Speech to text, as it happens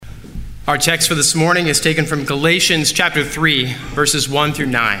Our text for this morning is taken from Galatians chapter 3, verses 1 through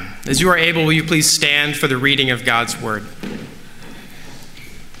 9. As you are able, will you please stand for the reading of God's word?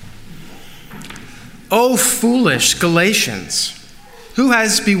 O foolish Galatians, who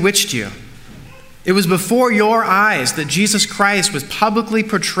has bewitched you? It was before your eyes that Jesus Christ was publicly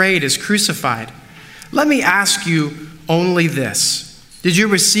portrayed as crucified. Let me ask you only this. Did you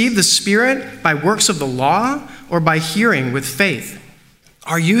receive the Spirit by works of the law or by hearing with faith?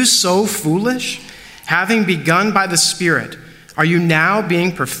 Are you so foolish? Having begun by the Spirit, are you now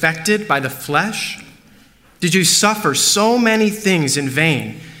being perfected by the flesh? Did you suffer so many things in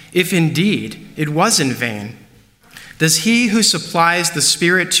vain, if indeed it was in vain? Does he who supplies the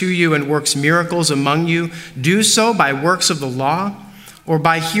Spirit to you and works miracles among you do so by works of the law or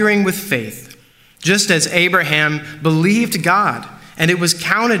by hearing with faith? Just as Abraham believed God, and it was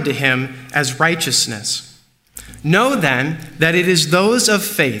counted to him as righteousness. Know then that it is those of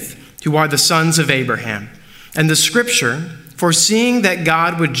faith who are the sons of Abraham. And the scripture, foreseeing that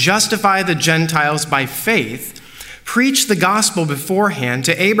God would justify the Gentiles by faith, preached the gospel beforehand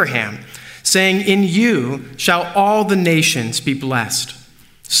to Abraham, saying, in you shall all the nations be blessed.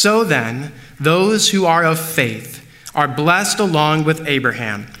 So then, those who are of faith are blessed along with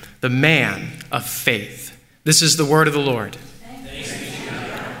Abraham, the man of faith. This is the word of the Lord.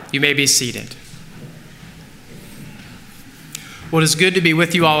 You may be seated. Well, it is good to be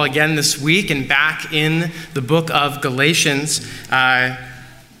with you all again this week and back in the book of Galatians. October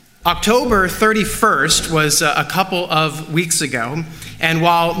 31st was a couple of weeks ago, and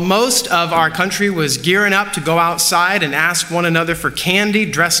while most of our country was gearing up to go outside and ask one another for candy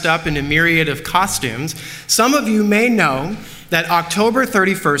dressed up in a myriad of costumes, some of you may know that October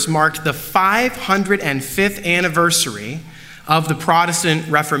 31st marked the 505th anniversary of the Protestant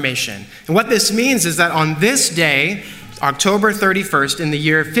Reformation. And what this means is that on this day, October 31st, in the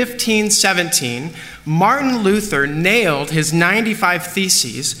year 1517, Martin Luther nailed his 95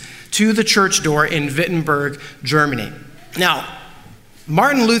 Theses to the church door in Wittenberg, Germany. Now,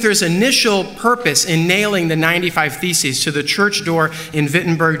 Martin Luther's initial purpose in nailing the 95 Theses to the church door in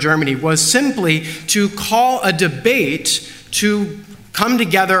Wittenberg, Germany, was simply to call a debate to come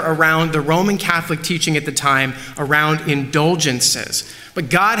together around the Roman Catholic teaching at the time around indulgences. But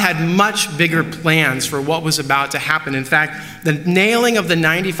God had much bigger plans for what was about to happen. In fact, the nailing of the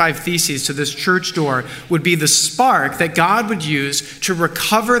 95 Theses to this church door would be the spark that God would use to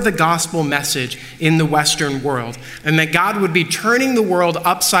recover the gospel message in the Western world, and that God would be turning the world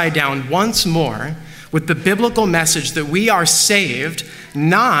upside down once more with the biblical message that we are saved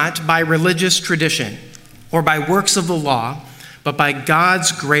not by religious tradition or by works of the law, but by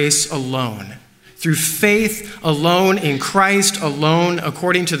God's grace alone. Through faith alone, in Christ alone,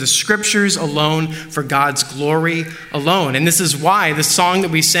 according to the scriptures alone, for God's glory alone. And this is why the song that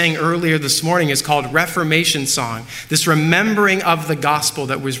we sang earlier this morning is called Reformation Song, this remembering of the gospel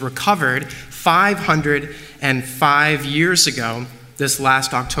that was recovered 505 years ago, this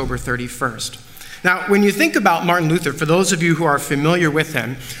last October 31st. Now, when you think about Martin Luther, for those of you who are familiar with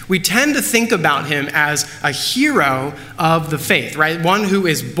him, we tend to think about him as a hero of the faith, right? One who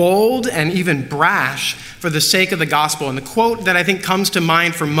is bold and even brash for the sake of the gospel. And the quote that I think comes to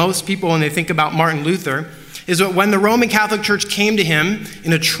mind for most people when they think about Martin Luther is that when the Roman Catholic Church came to him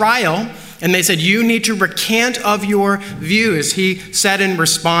in a trial and they said, you need to recant of your views, he said in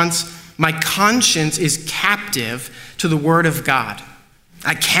response, my conscience is captive to the word of God.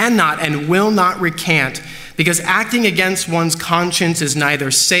 I cannot and will not recant because acting against one's conscience is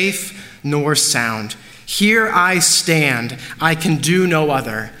neither safe nor sound. Here I stand. I can do no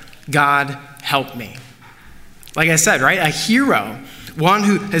other. God, help me. Like I said, right? A hero, one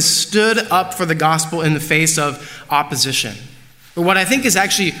who has stood up for the gospel in the face of opposition. But what I think is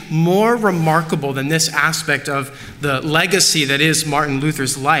actually more remarkable than this aspect of the legacy that is Martin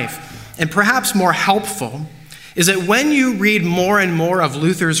Luther's life, and perhaps more helpful, is that when you read more and more of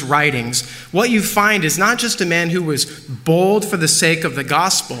Luther's writings, what you find is not just a man who was bold for the sake of the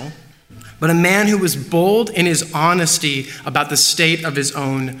gospel, but a man who was bold in his honesty about the state of his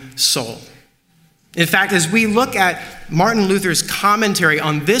own soul. In fact, as we look at Martin Luther's commentary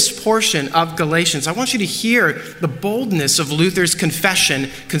on this portion of Galatians, I want you to hear the boldness of Luther's confession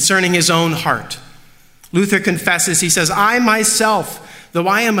concerning his own heart. Luther confesses, he says, I myself, though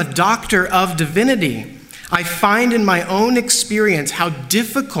I am a doctor of divinity, I find in my own experience how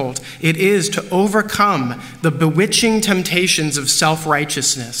difficult it is to overcome the bewitching temptations of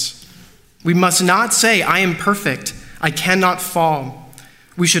self-righteousness. We must not say, I am perfect, I cannot fall.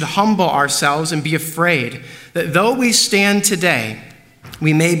 We should humble ourselves and be afraid that though we stand today,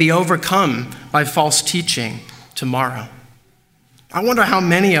 we may be overcome by false teaching tomorrow. I wonder how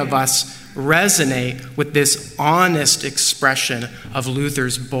many of us resonate with this honest expression of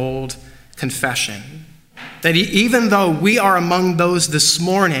Luther's bold confession. That even though we are among those this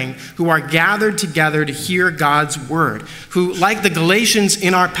morning who are gathered together to hear God's word, who, like the Galatians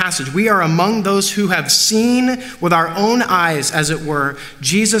in our passage, we are among those who have seen with our own eyes, as it were,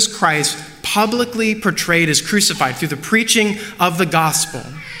 Jesus Christ publicly portrayed as crucified through the preaching of the gospel.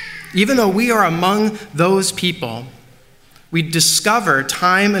 Even though we are among those people, we discover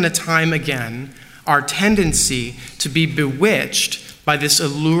time and time again our tendency to be bewitched by this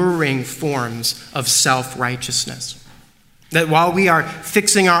alluring forms of self-righteousness. That while we are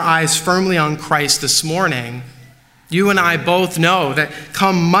fixing our eyes firmly on Christ this morning, you and I both know that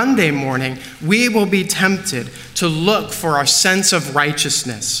come Monday morning, we will be tempted to look for our sense of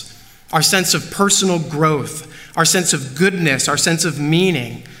righteousness, our sense of personal growth, our sense of goodness, our sense of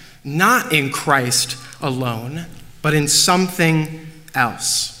meaning, not in Christ alone, but in something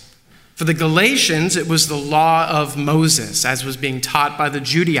else. For the Galatians, it was the law of Moses, as was being taught by the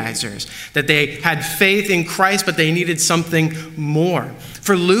Judaizers, that they had faith in Christ, but they needed something more.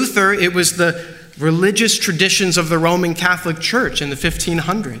 For Luther, it was the religious traditions of the Roman Catholic Church in the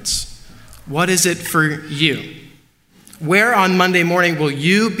 1500s. What is it for you? Where on Monday morning will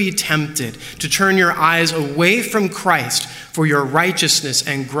you be tempted to turn your eyes away from Christ for your righteousness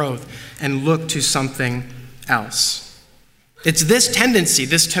and growth and look to something else? It's this tendency,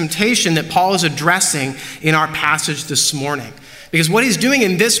 this temptation that Paul is addressing in our passage this morning. Because what he's doing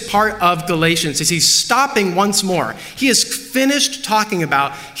in this part of Galatians is he's stopping once more. He has finished talking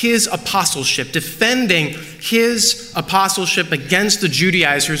about his apostleship, defending his apostleship against the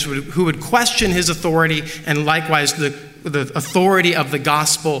Judaizers who would question his authority and likewise the authority of the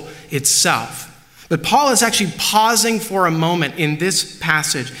gospel itself. But Paul is actually pausing for a moment in this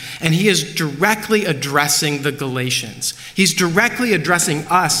passage, and he is directly addressing the Galatians. He's directly addressing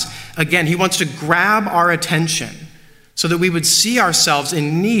us. Again, he wants to grab our attention so that we would see ourselves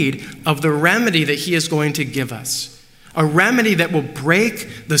in need of the remedy that he is going to give us. A remedy that will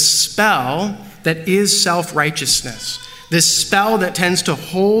break the spell that is self-righteousness. This spell that tends to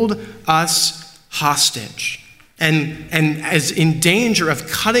hold us hostage and is in danger of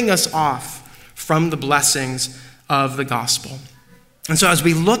cutting us off from the blessings of the gospel. And so as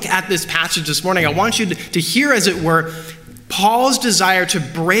we look at this passage this morning, I want you to hear, as it were, Paul's desire to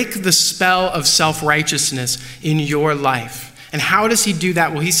break the spell of self-righteousness in your life. And how does he do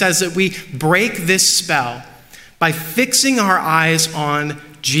that? Well, he says that we break this spell by fixing our eyes on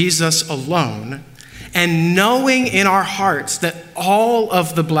Jesus alone and knowing in our hearts that all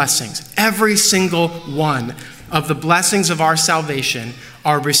of the blessings, every single one of the blessings of our salvation,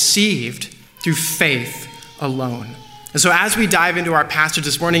 are received through faith alone. And so as we dive into our passage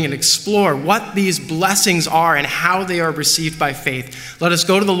this morning and explore what these blessings are and how they are received by faith, let us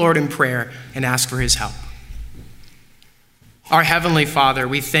go to the Lord in prayer and ask for his help. Our Heavenly Father,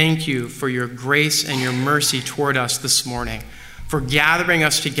 we thank you for your grace and your mercy toward us this morning, for gathering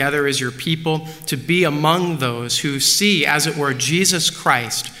us together as your people to be among those who see, as it were, Jesus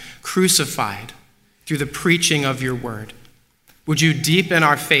Christ crucified through the preaching of your word. Would you deepen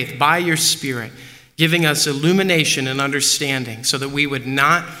our faith by your Spirit, giving us illumination and understanding so that we would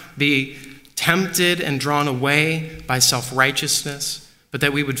not be tempted and drawn away by self-righteousness, but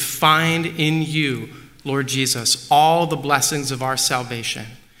that we would find in you, Lord Jesus, all the blessings of our salvation,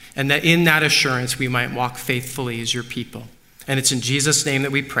 and that in that assurance we might walk faithfully as your people. And it's in Jesus' name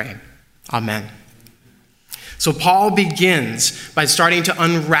that we pray. Amen. So Paul begins by starting to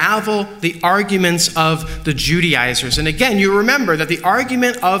unravel the arguments of the Judaizers. And again, you remember that the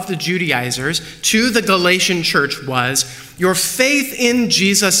argument of the Judaizers to the Galatian church was, your faith in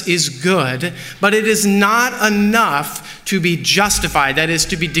Jesus is good, but it is not enough to be justified, that is,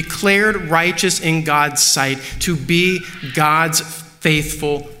 to be declared righteous in God's sight, to be God's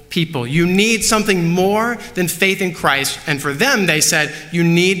faithful people. You need something more than faith in Christ. And for them, they said, you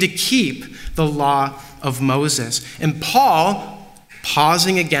need to keep the law of Moses. And Paul,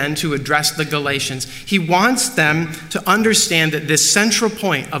 pausing again to address the Galatians, he wants them to understand that this central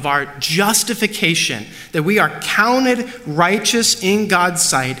point of our justification, that we are counted righteous in God's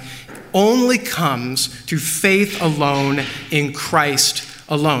sight, only comes through faith alone in Christ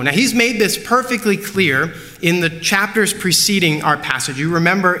alone. Now, he's made this perfectly clear in the chapters preceding our passage. You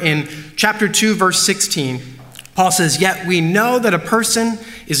remember in chapter 2, verse 16, Paul says, yet we know that a person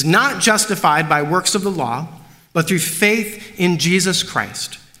is not justified by works of the law, but through faith in Jesus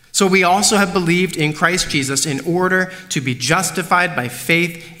Christ. So we also have believed in Christ Jesus in order to be justified by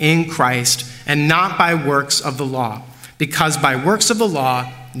faith in Christ and not by works of the law. Because by works of the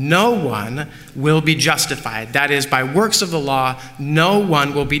law, no one will be justified. That is, by works of the law, no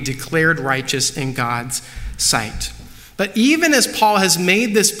one will be declared righteous in God's sight. But even as Paul has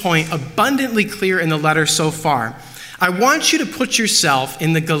made this point abundantly clear in the letter so far, I want you to put yourself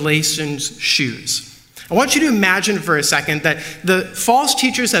in the Galatians' shoes. I want you to imagine for a second that the false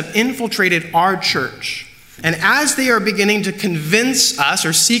teachers have infiltrated our church. And as they are beginning to convince us,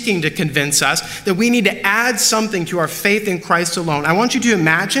 or seeking to convince us, that we need to add something to our faith in Christ alone, I want you to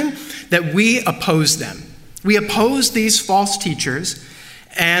imagine that we oppose them. We oppose these false teachers,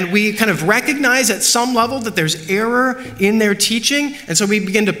 and we kind of recognize at some level that there's error in their teaching, and so we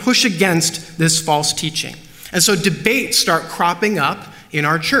begin to push against this false teaching. And so debates start cropping up in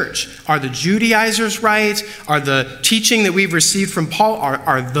our church. Are the Judaizers right? Are the teaching that we've received from Paul,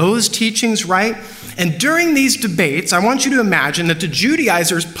 are those teachings right? And during these debates, I want you to imagine that the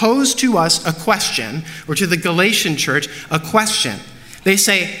Judaizers pose to us a question, or to the Galatian church, a question. They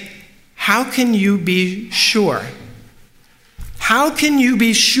say, how can you be sure? How can you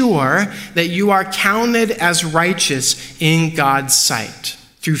be sure that you are counted as righteous in God's sight?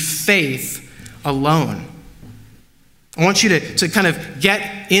 Through faith alone. I want you to kind of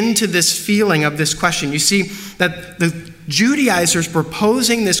get into this feeling of this question. You see that the Judaizers were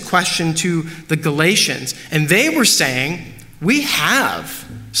posing this question to the Galatians, and they were saying, we have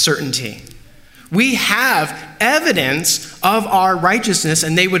certainty. We have evidence of our righteousness,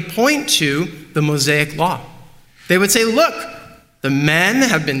 and they would point to the Mosaic law. They would say, look, the men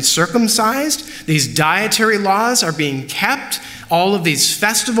have been circumcised, these dietary laws are being kept, all of these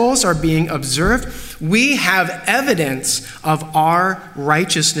festivals are being observed. We have evidence of our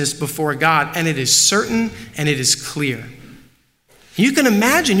righteousness before God, and it is certain and it is clear. You can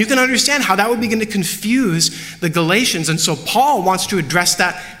imagine, you can understand how that would begin to confuse the Galatians, and so Paul wants to address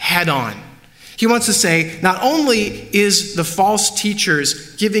that head on. He wants to say, not only is the false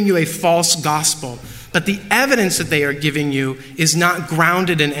teachers giving you a false gospel, but the evidence that they are giving you is not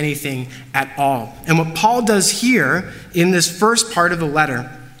grounded in anything at all. And what Paul does here in this first part of the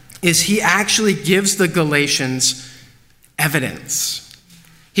letter is he actually gives the Galatians evidence.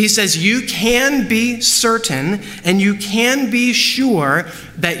 He says you can be certain and you can be sure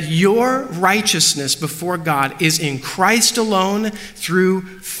that your righteousness before God is in Christ alone through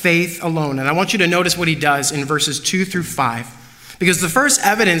faith alone. And I want you to notice what he does in verses 2 through 5. Because the first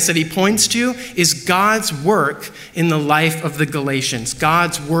evidence that he points to is God's work in the life of the Galatians,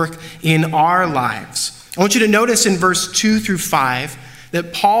 God's work in our lives. I want you to notice in verse 2 through 5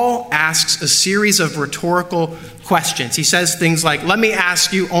 that Paul asks a series of rhetorical questions. He says things like, let me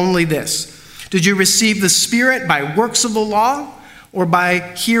ask you only this. Did you receive the Spirit by works of the law or by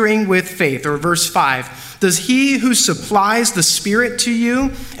hearing with faith? Or verse 5, does he who supplies the Spirit to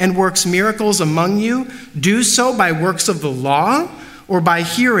you and works miracles among you do so by works of the law or by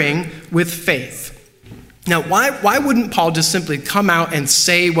hearing with faith? Now, why wouldn't Paul just simply come out and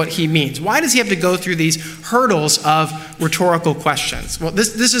say what he means? Why does he have to go through these hurdles of rhetorical questions? Well,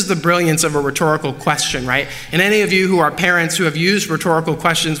 this is the brilliance of a rhetorical question, right? And any of you who are parents who have used rhetorical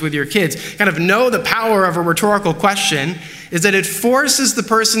questions with your kids kind of know the power of a rhetorical question is that it forces the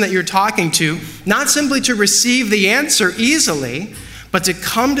person that you're talking to not simply to receive the answer easily, but to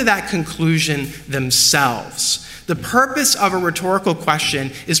come to that conclusion themselves. The purpose of a rhetorical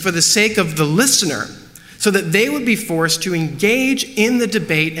question is for the sake of the listener, so that they would be forced to engage in the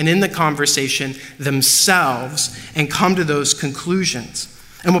debate and in the conversation themselves and come to those conclusions.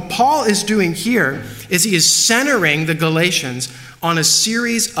 And what Paul is doing here is he is centering the Galatians on a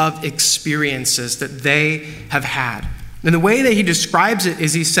series of experiences that they have had. And the way that he describes it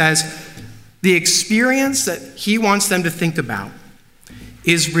is he says, the experience that he wants them to think about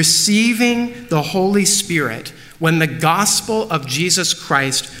is receiving the Holy Spirit when the gospel of Jesus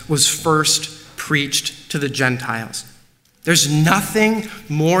Christ was first preached to the Gentiles. There's nothing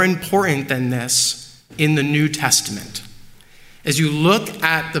more important than this in the New Testament. As you look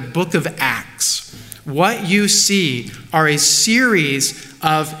at the book of Acts, what you see are a series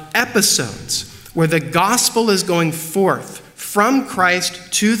of episodes where the gospel is going forth from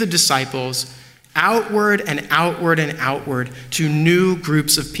Christ to the disciples, outward and outward and outward to new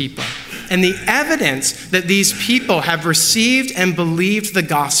groups of people. And the evidence that these people have received and believed the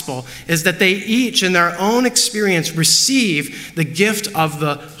gospel is that they each, in their own experience, receive the gift of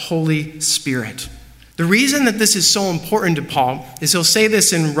the Holy Spirit. The reason that this is so important to Paul is he'll say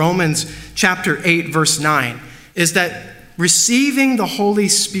this in Romans chapter 8, verse 9, is that receiving the Holy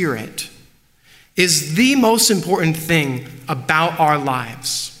Spirit is the most important thing about our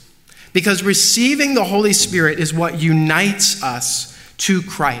lives. Because receiving the Holy Spirit is what unites us to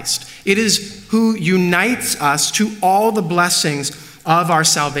Christ. It is who unites us to all the blessings of our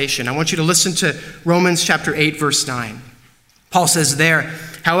salvation. I want you to listen to Romans chapter 8, verse 9. Paul says there,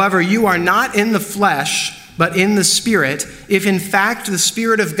 however, you are not in the flesh, but in the Spirit, if in fact the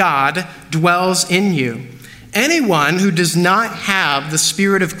Spirit of God dwells in you. Anyone who does not have the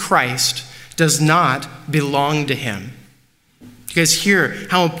Spirit of Christ does not belong to him. You guys hear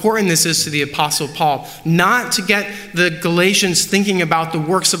how important this is to the Apostle Paul, not to get the Galatians thinking about the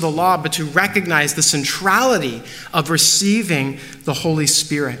works of the law, but to recognize the centrality of receiving the Holy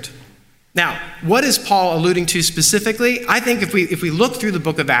Spirit. Now, what is Paul alluding to specifically? I think if we look through the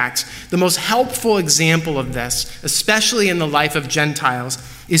book of Acts, the most helpful example of this, especially in the life of Gentiles,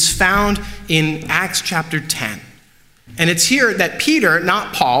 is found in Acts chapter 10. And it's here that Peter,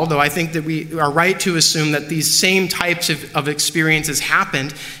 not Paul, though I think that we are right to assume that these same types of experiences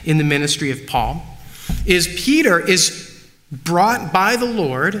happened in the ministry of Paul, is Peter is brought by the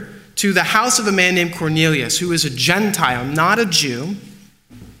Lord to the house of a man named Cornelius, who is a Gentile, not a Jew.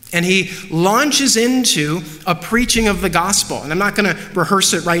 And he launches into a preaching of the gospel. And I'm not going to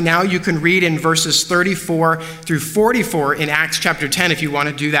rehearse it right now. You can read in verses 34 through 44 in Acts chapter 10 if you want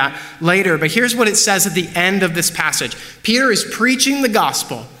to do that later. But here's what it says at the end of this passage. Peter is preaching the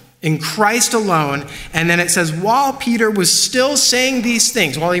gospel in Christ alone. And then it says, while Peter was still saying these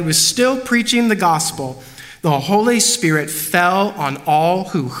things, while he was still preaching the gospel, the Holy Spirit fell on all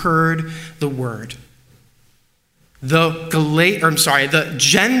who heard the word. The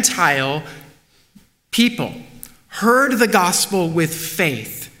Gentile people heard the gospel with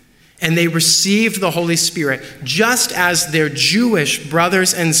faith, and they received the Holy Spirit, just as their Jewish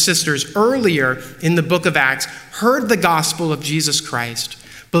brothers and sisters earlier in the book of Acts heard the gospel of Jesus Christ,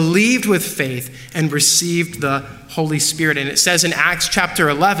 believed with faith, and received the Holy Spirit. And it says in Acts chapter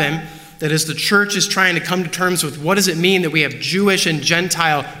 11 that as the church is trying to come to terms with what does it mean that we have Jewish and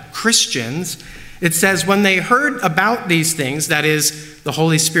Gentile Christians, it says, when they heard about these things, that is, the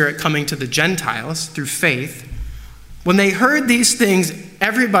Holy Spirit coming to the Gentiles through faith, when they heard these things,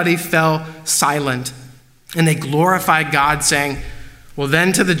 everybody fell silent, and they glorified God, saying, well,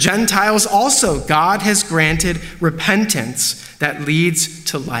 then to the Gentiles also God has granted repentance that leads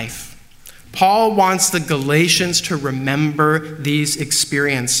to life. Paul wants the Galatians to remember these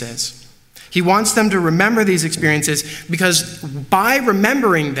experiences. He wants them to remember these experiences because by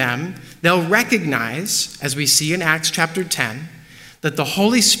remembering them, they'll recognize, as we see in Acts chapter 10, that the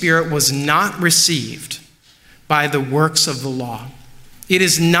Holy Spirit was not received by the works of the law. It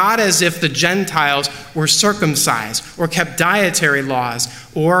is not as if the Gentiles were circumcised or kept dietary laws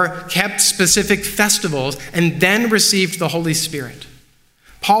or kept specific festivals and then received the Holy Spirit.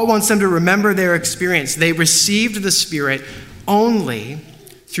 Paul wants them to remember their experience. They received the Spirit only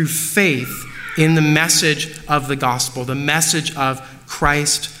through faith in the message of the gospel, the message of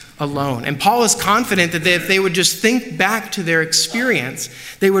Christ alone. And Paul is confident that if they would just think back to their experience,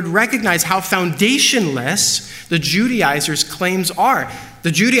 they would recognize how foundationless the Judaizers' claims are.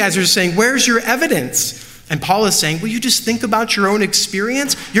 The Judaizers are saying, where's your evidence? And Paul is saying, will you just think about your own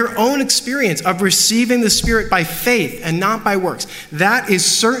experience of receiving the Spirit by faith and not by works. That is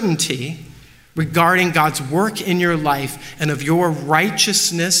certainty regarding God's work in your life and of your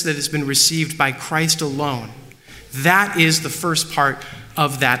righteousness that has been received by Christ alone. That is the first part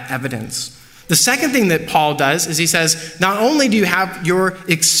of that evidence. The second thing that Paul does is he says, not only do you have your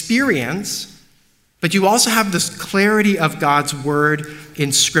experience, but you also have this clarity of God's word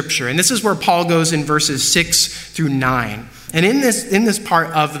in Scripture. And this is where Paul goes in verses 6 through 9. And in this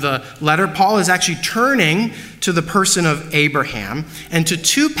part of the letter, Paul is actually turning to the person of Abraham and to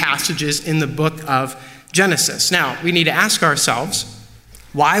two passages in the book of Genesis. Now, we need to ask ourselves,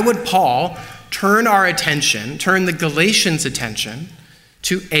 why would Paul turn the Galatians' attention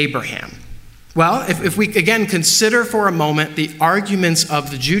to Abraham? Well, if we again consider for a moment the arguments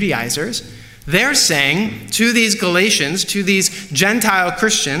of the Judaizers, they're saying to these Galatians, to these Gentile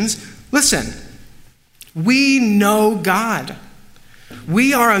Christians, listen, we know God.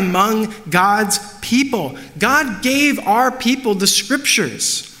 We are among God's people. God gave our people the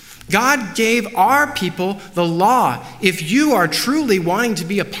Scriptures. God gave our people the law. If you are truly wanting to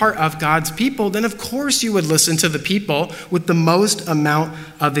be a part of God's people, then of course you would listen to the people with the most amount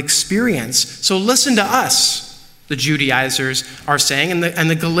of experience. So listen to us, the Judaizers are saying. And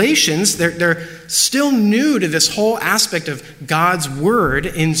the Galatians, they're still new to this whole aspect of God's word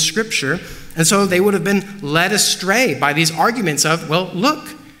in Scripture. And so they would have been led astray by these arguments of, well,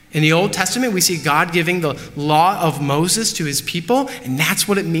 look, in the Old Testament, we see God giving the law of Moses to his people, and that's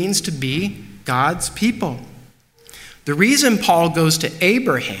what it means to be God's people. The reason Paul goes to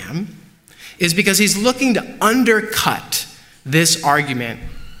Abraham is because he's looking to undercut this argument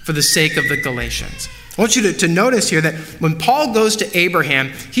for the sake of the Galatians. I want you to notice here that when Paul goes to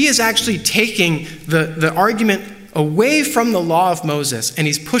Abraham, he is actually taking the argument away from the law of Moses, and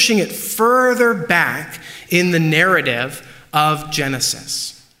he's pushing it further back in the narrative of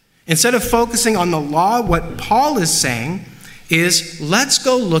Genesis. Instead of focusing on the law, what Paul is saying is, let's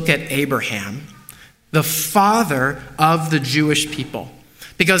go look at Abraham, the father of the Jewish people.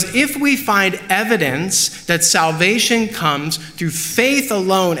 Because if we find evidence that salvation comes through faith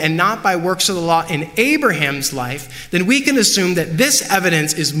alone and not by works of the law in Abraham's life, then we can assume that this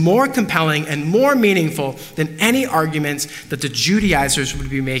evidence is more compelling and more meaningful than any arguments that the Judaizers would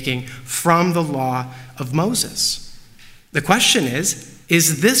be making from the law of Moses. The question is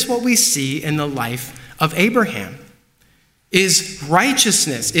this what we see in the life of Abraham? Is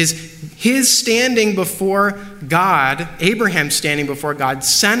righteousness, is his standing before God, Abraham standing before God,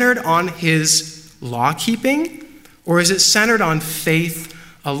 centered on his law keeping, or is it centered on faith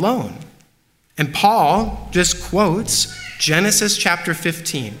alone? And Paul just quotes Genesis chapter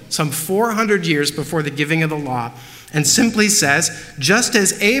 15, some 400 years before the giving of the law, and simply says, just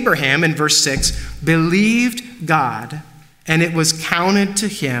as Abraham, in verse 6, believed God, and it was counted to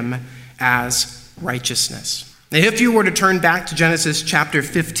him as righteousness. Now, if you were to turn back to Genesis chapter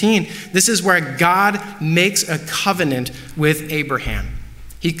 15, this is where God makes a covenant with Abraham.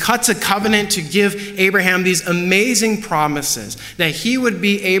 He cuts a covenant to give Abraham these amazing promises, that he would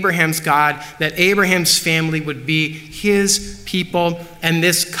be Abraham's God, that Abraham's family would be his people, and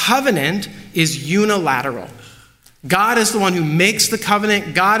this covenant is unilateral. God is the one who makes the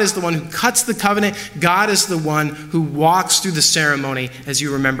covenant. God is the one who cuts the covenant. God is the one who walks through the ceremony, as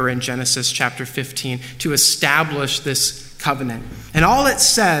you remember in Genesis chapter 15, to establish this covenant. And all it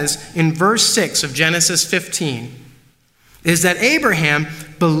says in verse 6 of Genesis 15 is that Abraham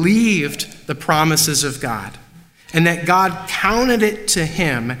believed the promises of God and that God counted it to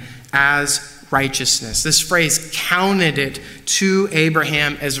him as righteousness. This phrase, counted it to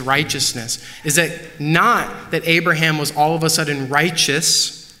Abraham as righteousness, is that not that Abraham was all of a sudden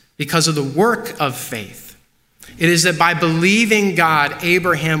righteous because of the work of faith. It is that by believing God,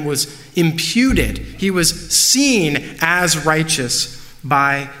 Abraham was imputed. He was seen as righteous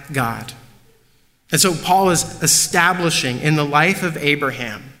by God. And so Paul is establishing in the life of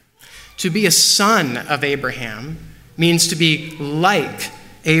Abraham, to be a son of Abraham means to be like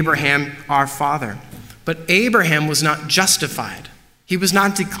Abraham, our father. But Abraham was not justified. He was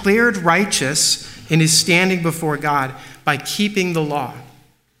not declared righteous in his standing before God by keeping the law.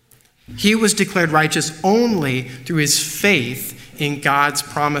 He was declared righteous only through his faith in God's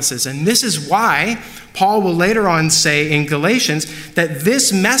promises. And this is why Paul will later on say in Galatians that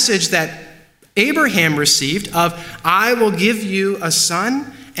this message that Abraham received of, I will give you a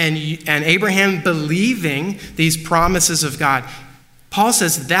son, and Abraham believing these promises of God, Paul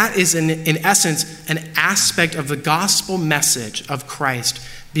says that is, in essence, an aspect of the gospel message of Christ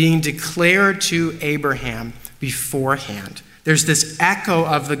being declared to Abraham beforehand. There's this echo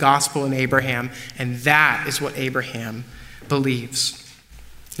of the gospel in Abraham, and that is what Abraham believes.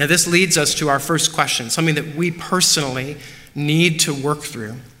 Now, this leads us to our first question, something that we personally need to work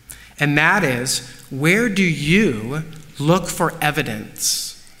through, and that is, where do you look for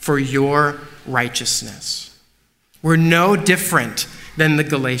evidence for your righteousness? We're no different than the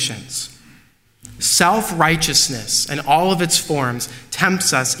Galatians. Self-righteousness and all of its forms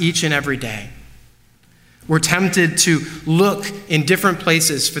tempts us each and every day. We're tempted to look in different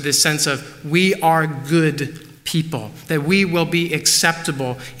places for this sense of we are good people, that we will be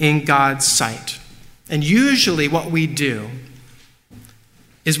acceptable in God's sight. And usually what we do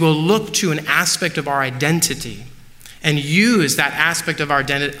is we'll look to an aspect of our identity and use that aspect of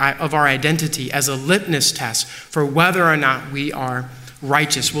our identity as a litmus test for whether or not we are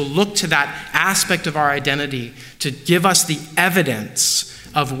righteous. We'll look to that aspect of our identity to give us the evidence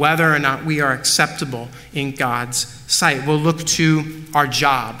of whether or not we are acceptable in God's sight. We'll look to our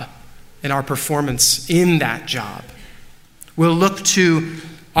job and our performance in that job. We'll look to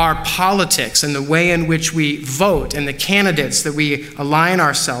our politics and the way in which we vote and the candidates that we align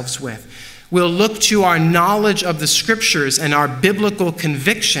ourselves with. We'll look to our knowledge of the scriptures and our biblical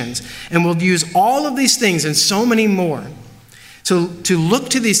convictions, and we'll use all of these things and so many more to look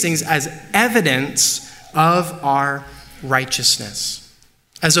to these things as evidence of our righteousness,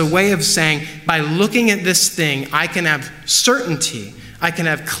 as a way of saying, by looking at this thing, I can have certainty, I can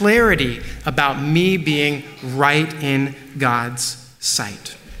have clarity about me being right in God's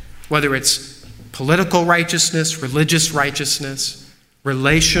sight. Whether it's political righteousness, religious righteousness,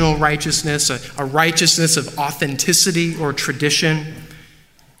 relational righteousness, a righteousness of authenticity or tradition.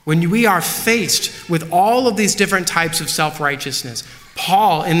 When we are faced with all of these different types of self-righteousness,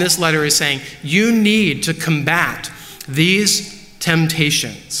 Paul in this letter is saying, you need to combat these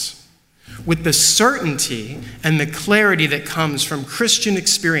temptations with the certainty and the clarity that comes from Christian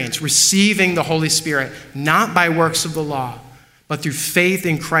experience, receiving the Holy Spirit, not by works of the law, but through faith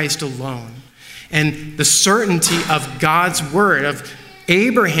in Christ alone. And the certainty of God's word, of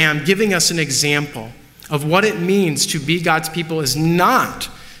Abraham giving us an example of what it means to be God's people, is not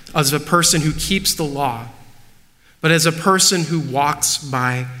as a person who keeps the law, but as a person who walks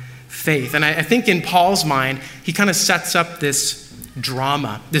by faith. And I think in Paul's mind, he kind of sets up this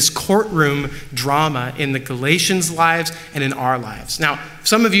drama, this courtroom drama in the Galatians' lives and in our lives. Now,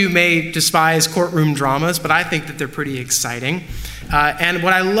 some of you may despise courtroom dramas, but I think that they're pretty exciting. And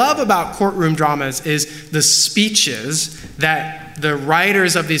what I love about courtroom dramas is the speeches that the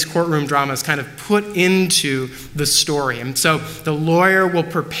writers of these courtroom dramas kind of put into the story. And so the lawyer will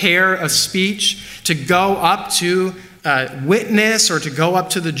prepare a speech to go up to a witness or to go up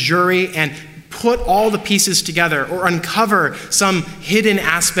to the jury and put all the pieces together or uncover some hidden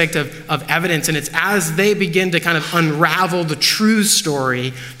aspect of evidence. And it's as they begin to kind of unravel the true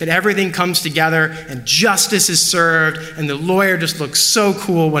story that everything comes together and justice is served and the lawyer just looks so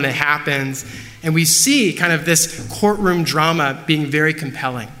cool when it happens. And we see kind of this courtroom drama being very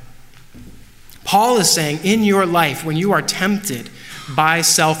compelling. Paul is saying in your life, when you are tempted by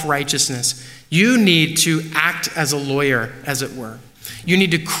self-righteousness, you need to act as a lawyer, as it were. You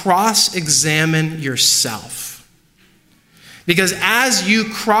need to cross-examine yourself. Because as you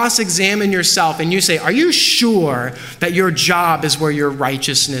cross-examine yourself and you say, are you sure that your job is where your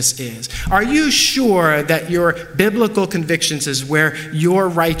righteousness is? Are you sure that your biblical convictions is where your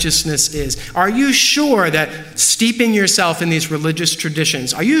righteousness is? Are you sure that steeping yourself in these religious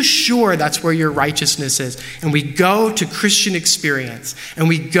traditions, are you sure that's where your righteousness is? And we go to Christian experience and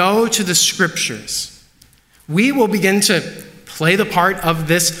we go to the scriptures. We will begin to play the part of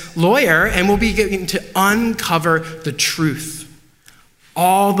this lawyer, and we'll begin to uncover the truth.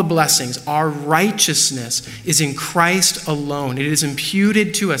 All the blessings, our righteousness is in Christ alone. It is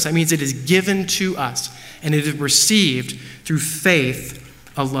imputed to us. That means it is given to us, and it is received through faith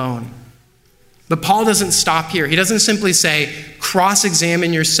alone. But Paul doesn't stop here. He doesn't simply say,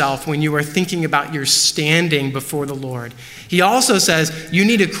 cross-examine yourself when you are thinking about your standing before the Lord. He also says you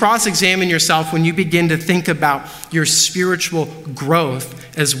need to cross-examine yourself when you begin to think about your spiritual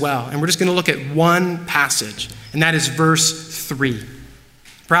growth as well. And we're just going to look at one passage, and that is verse 3.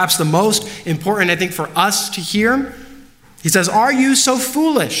 Perhaps the most important, I think, for us to hear. He says, are you so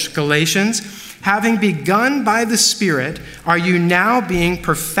foolish, Galatians? Having begun by the Spirit, are you now being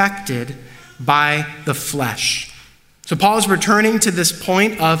perfected by the flesh? So Paul is returning to this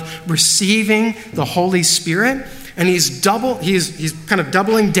point of receiving the Holy Spirit, and he's kind of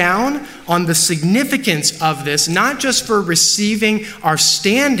doubling down on the significance of this, not just for receiving our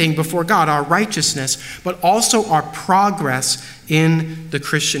standing before God, our righteousness, but also our progress in the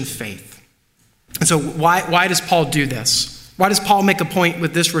Christian faith. And so why does Paul do this? Why does Paul make a point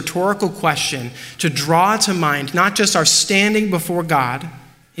with this rhetorical question to draw to mind not just our standing before God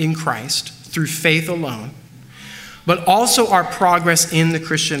in Christ through faith alone, but also our progress in the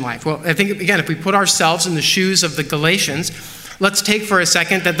Christian life? Well, I think, again, if we put ourselves in the shoes of the Galatians, let's take for a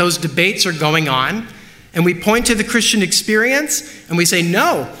second that those debates are going on, and we point to the Christian experience, and we say,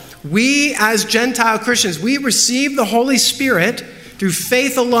 no, we as Gentile Christians, we receive the Holy Spirit through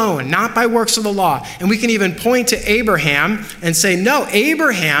faith alone, not by works of the law. And we can even point to Abraham and say, no,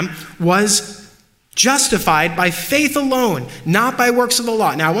 Abraham was justified by faith alone, not by works of the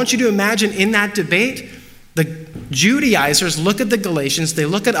law. Now, I want you to imagine in that debate, the Judaizers look at the Galatians, they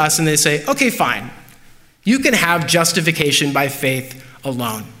look at us, and they say, okay, fine. You can have justification by faith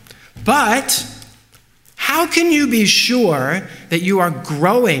alone. But how can you be sure that you are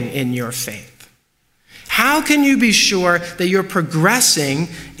growing in your faith? How can you be sure that you're progressing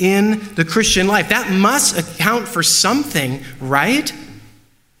in the Christian life? That must account for something, right?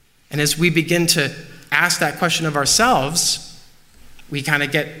 And as we begin to ask that question of ourselves, we kind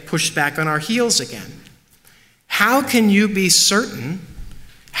of get pushed back on our heels again. How can you be certain?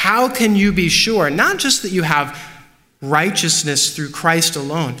 How can you be sure, not just that you have righteousness through Christ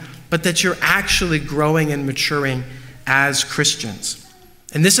alone, but that you're actually growing and maturing as Christians?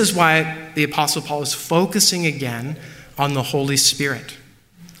 And this is why the Apostle Paul is focusing again on the Holy Spirit.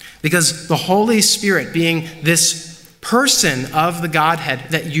 Because the Holy Spirit, being this person of the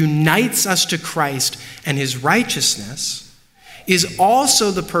Godhead that unites us to Christ and his righteousness, is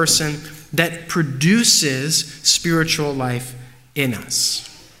also the person that produces spiritual life in us.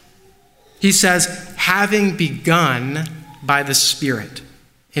 He says, having begun by the Spirit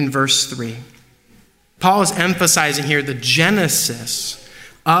in verse 3. Paul is emphasizing here the genesis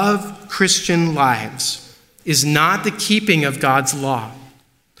of Christian lives is not the keeping of God's law,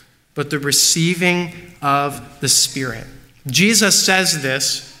 but the receiving of the Spirit. Jesus says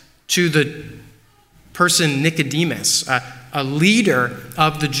this to the person Nicodemus, a leader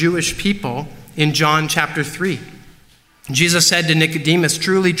of the Jewish people, in John chapter 3. Jesus said to Nicodemus,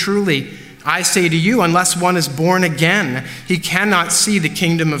 "Truly, truly, I say to you, unless one is born again, he cannot see the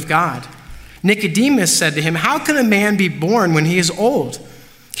kingdom of God." Nicodemus said to him, "How can a man be born when he is old?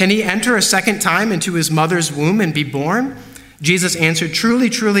 Can he enter a second time into his mother's womb and be born?" Jesus answered, "Truly,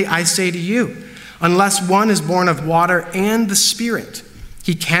 truly, I say to you, unless one is born of water and the Spirit,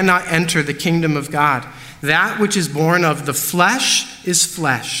 he cannot enter the kingdom of God. That which is born of the flesh is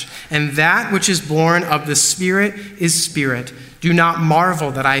flesh, and that which is born of the Spirit is spirit. Do not marvel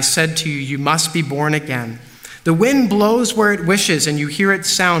that I said to you, you must be born again. The wind blows where it wishes, and you hear its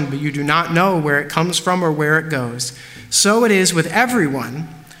sound, but you do not know where it comes from or where it goes. So it is with everyone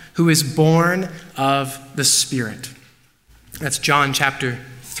who is born of the Spirit." That's John chapter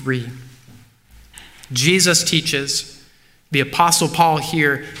 3. Jesus teaches, the Apostle Paul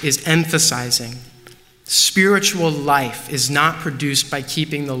here is emphasizing, spiritual life is not produced by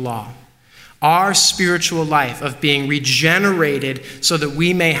keeping the law. Our spiritual life of being regenerated so that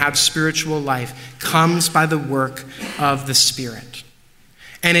we may have spiritual life comes by the work of the Spirit.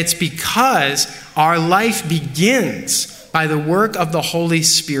 And it's because our life begins by the work of the Holy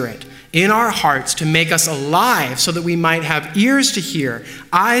Spirit in our hearts to make us alive so that we might have ears to hear,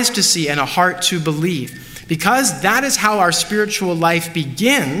 eyes to see, and a heart to believe. Because that is how our spiritual life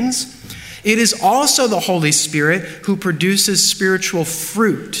begins, it is also the Holy Spirit who produces spiritual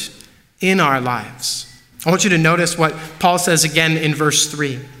fruit in our lives. I want you to notice what Paul says again in verse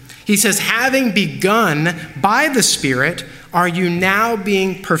 3. He says, "Having begun by the Spirit, are you now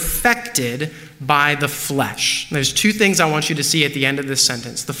being perfected by the flesh?" There's two things I want you to see at the end of this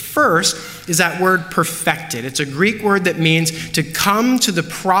sentence. The first is that word perfected. It's a Greek word that means to come to the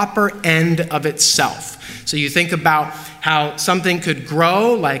proper end of itself. So you think about how something could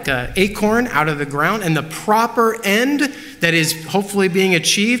grow like an acorn out of the ground, and the proper end that is hopefully being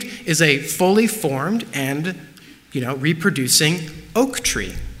achieved is a fully formed and, reproducing oak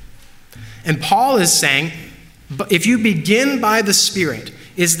tree. And Paul is saying, if you begin by the Spirit,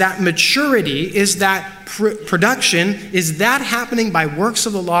 is that maturity, is that production, is that happening by works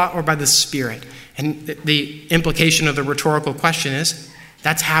of the law or by the Spirit? And the implication of the rhetorical question is,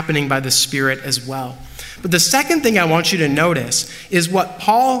 that's happening by the Spirit as well. But the second thing I want you to notice is what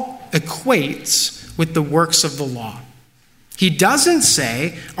Paul equates with the works of the law. He doesn't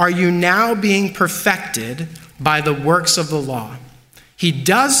say, "Are you now being perfected by the works of the law?" He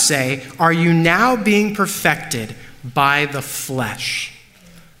does say, "Are you now being perfected by the flesh?"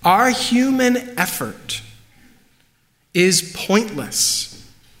 Our human effort is pointless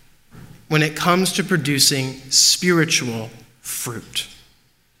when it comes to producing spiritual fruit.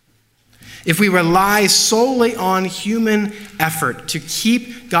 If we rely solely on human effort to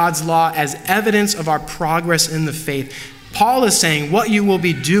keep God's law as evidence of our progress in the faith, Paul is saying what you will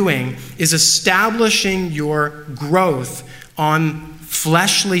be doing is establishing your growth on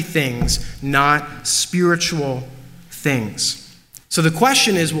fleshly things, not spiritual things. So the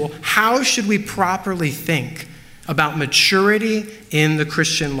question is, how should we properly think about maturity in the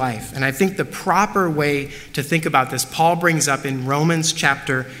Christian life? And I think the proper way to think about this, Paul brings up in Romans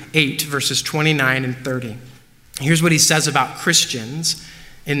chapter 8, verses 29 and 30. Here's what he says about Christians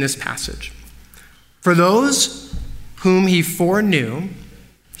in this passage. "For those whom he foreknew,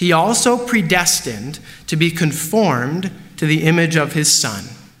 he also predestined to be conformed to the image of his Son,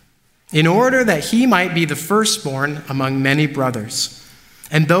 in order that he might be the firstborn among many brothers.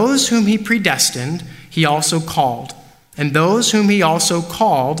 And those whom he predestined, he also called. And those whom he also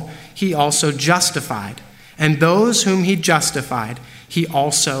called, he also justified. And those whom he justified, he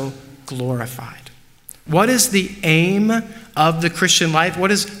also glorified." What is the aim of the Christian life?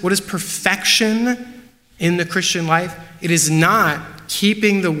 What is perfection in the Christian life? It is not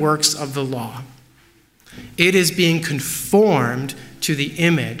keeping the works of the law. It is being conformed to the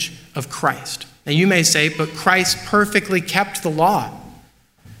image of Christ. Now you may say, but Christ perfectly kept the law.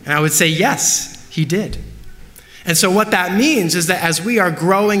 And I would say, yes, he did. And so what that means is that as we are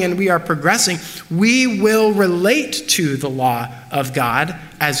growing and we are progressing, we will relate to the law of God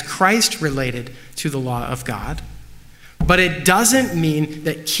as Christ related to the law of God. But it doesn't mean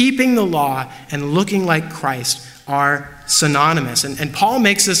that keeping the law and looking like Christ are synonymous. And Paul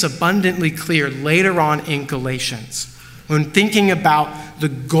makes this abundantly clear later on in Galatians when thinking about the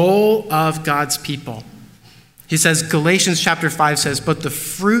goal of God's people. He says, Galatians chapter 5 says, "But the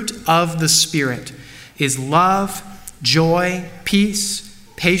fruit of the Spirit is love, joy, peace,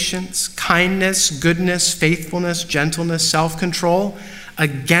 patience, kindness, goodness, faithfulness, gentleness, self-control.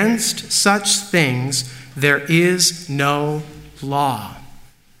 Against such things there is no law.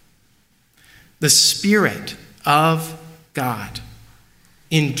 The Spirit of God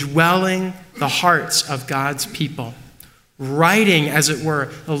indwelling the hearts of God's people, writing, as it were,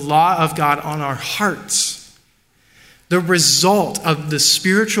 the law of God on our hearts. The result of the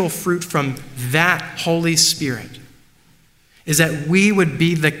spiritual fruit from that Holy Spirit is that we would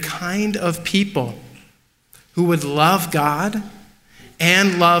be the kind of people who would love God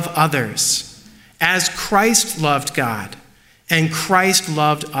and love others as Christ loved God and Christ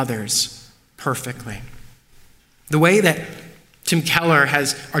loved others perfectly. The way that Tim Keller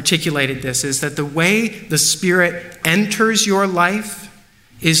has articulated this is that the way the Spirit enters your life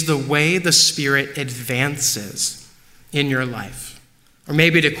is the way the Spirit advances in your life. Or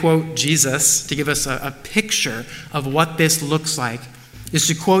maybe to quote Jesus, to give us a picture of what this looks like, is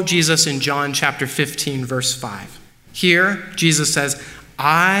to quote Jesus in John chapter 15, verse 5. Here, Jesus says,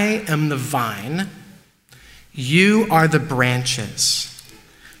 I am the vine, you are the branches.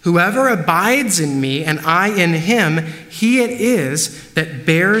 Whoever abides in me and I in him, he it is that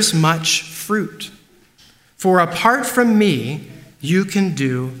bears much fruit. For apart from me, you can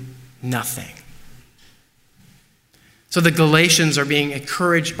do nothing. So the Galatians are being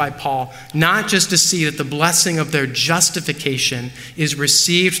encouraged by Paul not just to see that the blessing of their justification is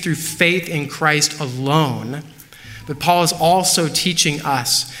received through faith in Christ alone, but Paul is also teaching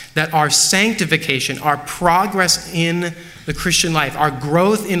us that our sanctification, our progress in the Christian life, our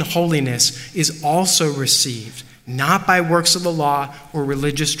growth in holiness is also received, not by works of the law or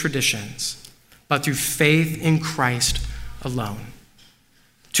religious traditions, but through faith in Christ alone.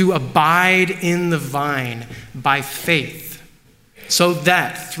 To abide in the vine by faith, so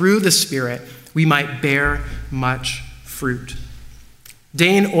that through the Spirit we might bear much fruit.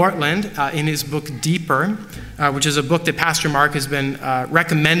 Dane Ortland, in his book Deeper, which is a book that Pastor Mark has been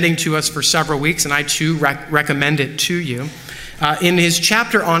recommending to us for several weeks, and I too recommend it to you, in his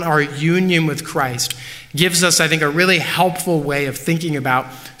chapter on our union with Christ, gives us, I think, a really helpful way of thinking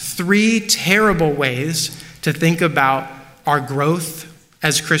about three terrible ways to think about our growth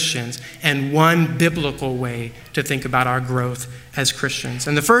as Christians, and one biblical way to think about our growth as Christians.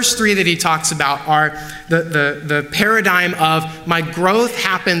 And the first three that he talks about are the paradigm of my growth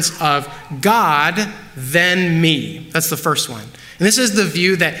happens of God, then me. That's the first one. And this is the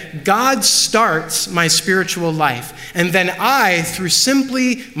view that God starts my spiritual life, and then I, through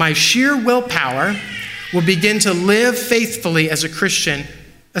simply my sheer willpower, will begin to live faithfully as a Christian,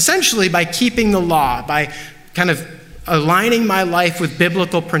 essentially by keeping the law, by kind of aligning my life with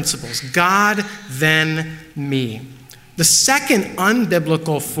biblical principles. God, then me. The second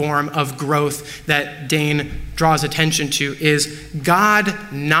unbiblical form of growth that Dane draws attention to is God,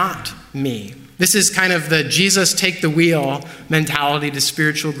 not me. This is kind of the Jesus take the wheel mentality to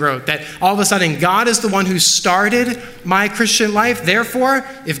spiritual growth, that all of a sudden God is the one who started my Christian life. Therefore,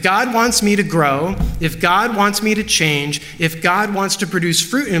 if God wants me to grow, if God wants me to change, if God wants to produce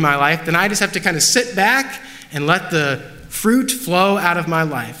fruit in my life, then I just have to kind of sit back and let the fruit flow out of my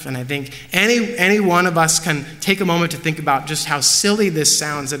life. And I think any one of us can take a moment to think about just how silly this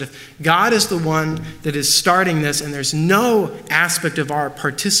sounds, that if God is the one that is starting this and there's no aspect of our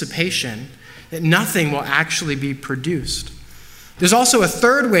participation, that nothing will actually be produced. There's also a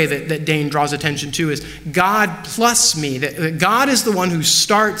third way that Dane draws attention to is God plus me, that God is the one who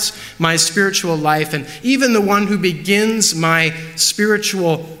starts my spiritual life and even the one who begins my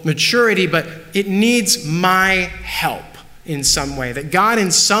spiritual maturity, but it needs my help in some way, that God in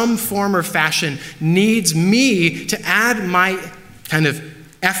some form or fashion needs me to add my kind of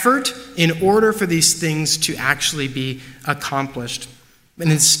effort in order for these things to actually be accomplished.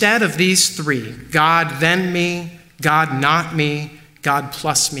 And instead of these three, God then me, God not me, God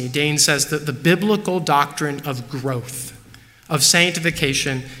plus me, Dane says that the biblical doctrine of growth, of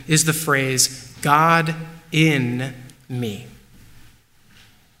sanctification, is the phrase, God in me.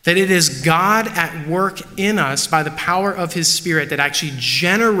 That it is God at work in us by the power of his Spirit that actually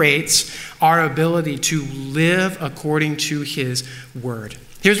generates our ability to live according to his word.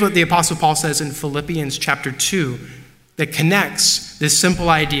 Here's what the Apostle Paul says in Philippians chapter 2 that connects this simple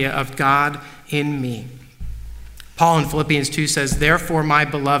idea of God in me. Paul in Philippians 2 says, "Therefore, my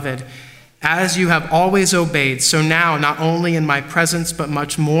beloved, as you have always obeyed, so now, not only in my presence, but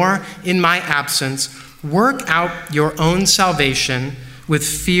much more in my absence, work out your own salvation with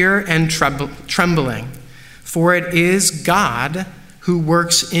fear and trembling. For it is God who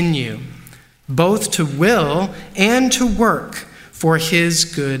works in you, both to will and to work for his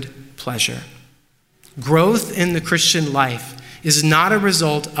good pleasure." Growth in the Christian life is not a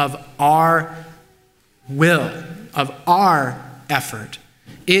result of our will, of our effort.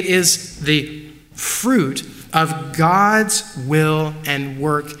 It is the fruit of God's will and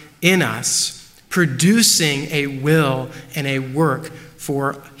work in us, producing a will and a work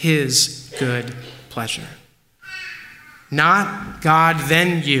for his good pleasure. Not God,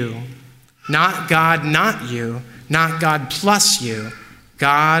 then you. Not God, not you. Not God plus you.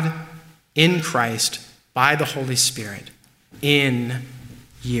 God in Christ by the Holy Spirit in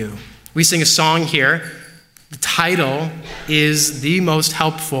you. We sing a song here. The title is the most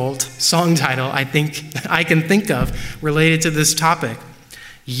helpful song title I think I can think of related to this topic.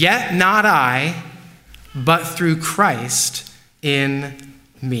 Yet not I, but through Christ in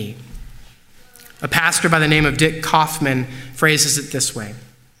me. A pastor by the name of Dick Kaufman phrases it this way.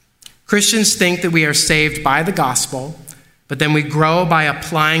 Christians think that we are saved by the gospel, but then we grow by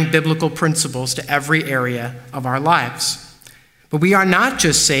applying biblical principles to every area of our lives. But we are not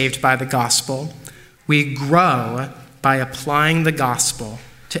just saved by the gospel, we grow by applying the gospel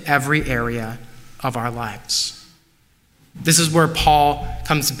to every area of our lives. This is where Paul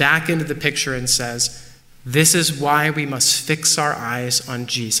comes back into the picture and says, this is why we must fix our eyes on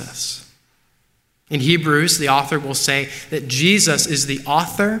Jesus. In Hebrews, the author will say that Jesus is the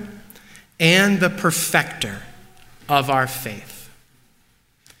author and the perfecter of our faith.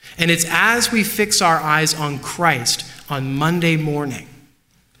 And it's as we fix our eyes on Christ on Monday morning,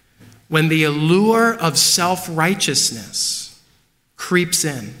 when the allure of self-righteousness creeps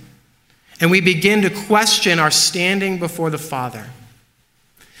in, and we begin to question our standing before the Father,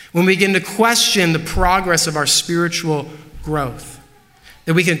 when we begin to question the progress of our spiritual growth,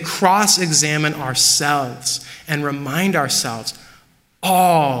 that we can cross-examine ourselves and remind ourselves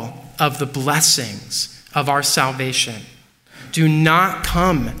all of the blessings of our salvation do not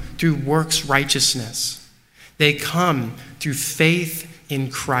come through works righteousness. They come through faith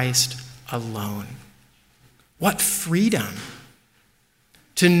in Christ alone. What freedom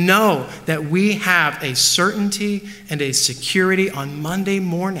to know that we have a certainty and a security on Monday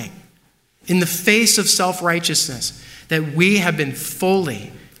morning in the face of self-righteousness, that we have been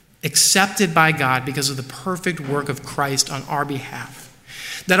fully accepted by God because of the perfect work of Christ on our behalf.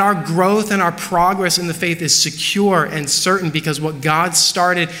 That our growth and our progress in the faith is secure and certain because what God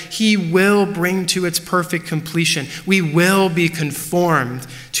started, he will bring to its perfect completion. We will be conformed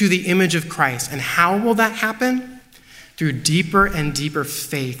to the image of Christ. And how will that happen? Through deeper and deeper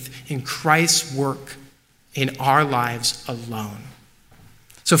faith in Christ's work in our lives alone.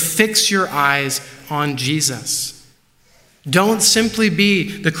 So fix your eyes on Jesus. Don't simply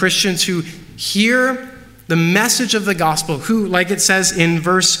be the Christians who hear the message of the gospel, who, like it says in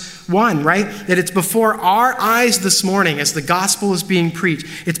verse 1, right? That it's before our eyes this morning as the gospel is being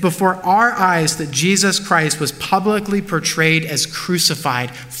preached. It's before our eyes that Jesus Christ was publicly portrayed as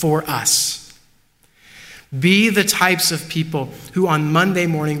crucified for us. Be the types of people who on Monday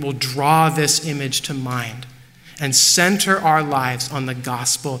morning will draw this image to mind and center our lives on the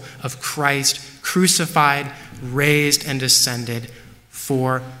gospel of Christ crucified, raised, and ascended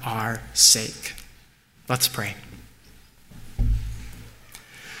for our sake. Let's pray.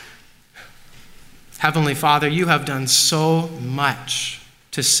 Heavenly Father, you have done so much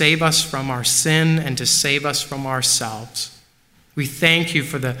to save us from our sin and to save us from ourselves. We thank you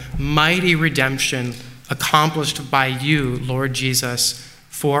for the mighty redemption accomplished by you, Lord Jesus,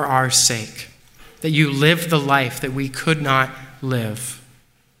 for our sake. That you lived the life that we could not live.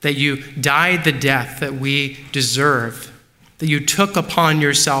 That you died the death that we deserve. That you took upon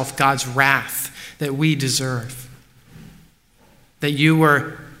yourself God's wrath that we deserve. That you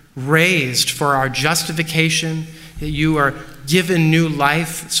were raised for our justification, that you are given new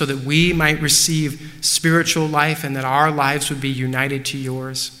life so that we might receive spiritual life and that our lives would be united to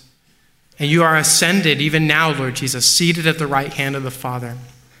yours. And you are ascended even now, Lord Jesus, seated at the right hand of the Father.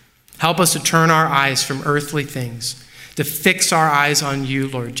 Help us to turn our eyes from earthly things, to fix our eyes on you,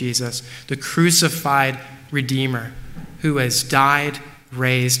 Lord Jesus, the crucified Redeemer who has died,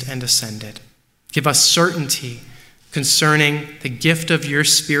 raised, and ascended. Give us certainty concerning the gift of your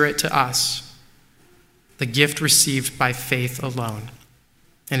Spirit to us, the gift received by faith alone.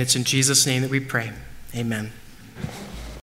 And it's in Jesus' name that we pray. Amen.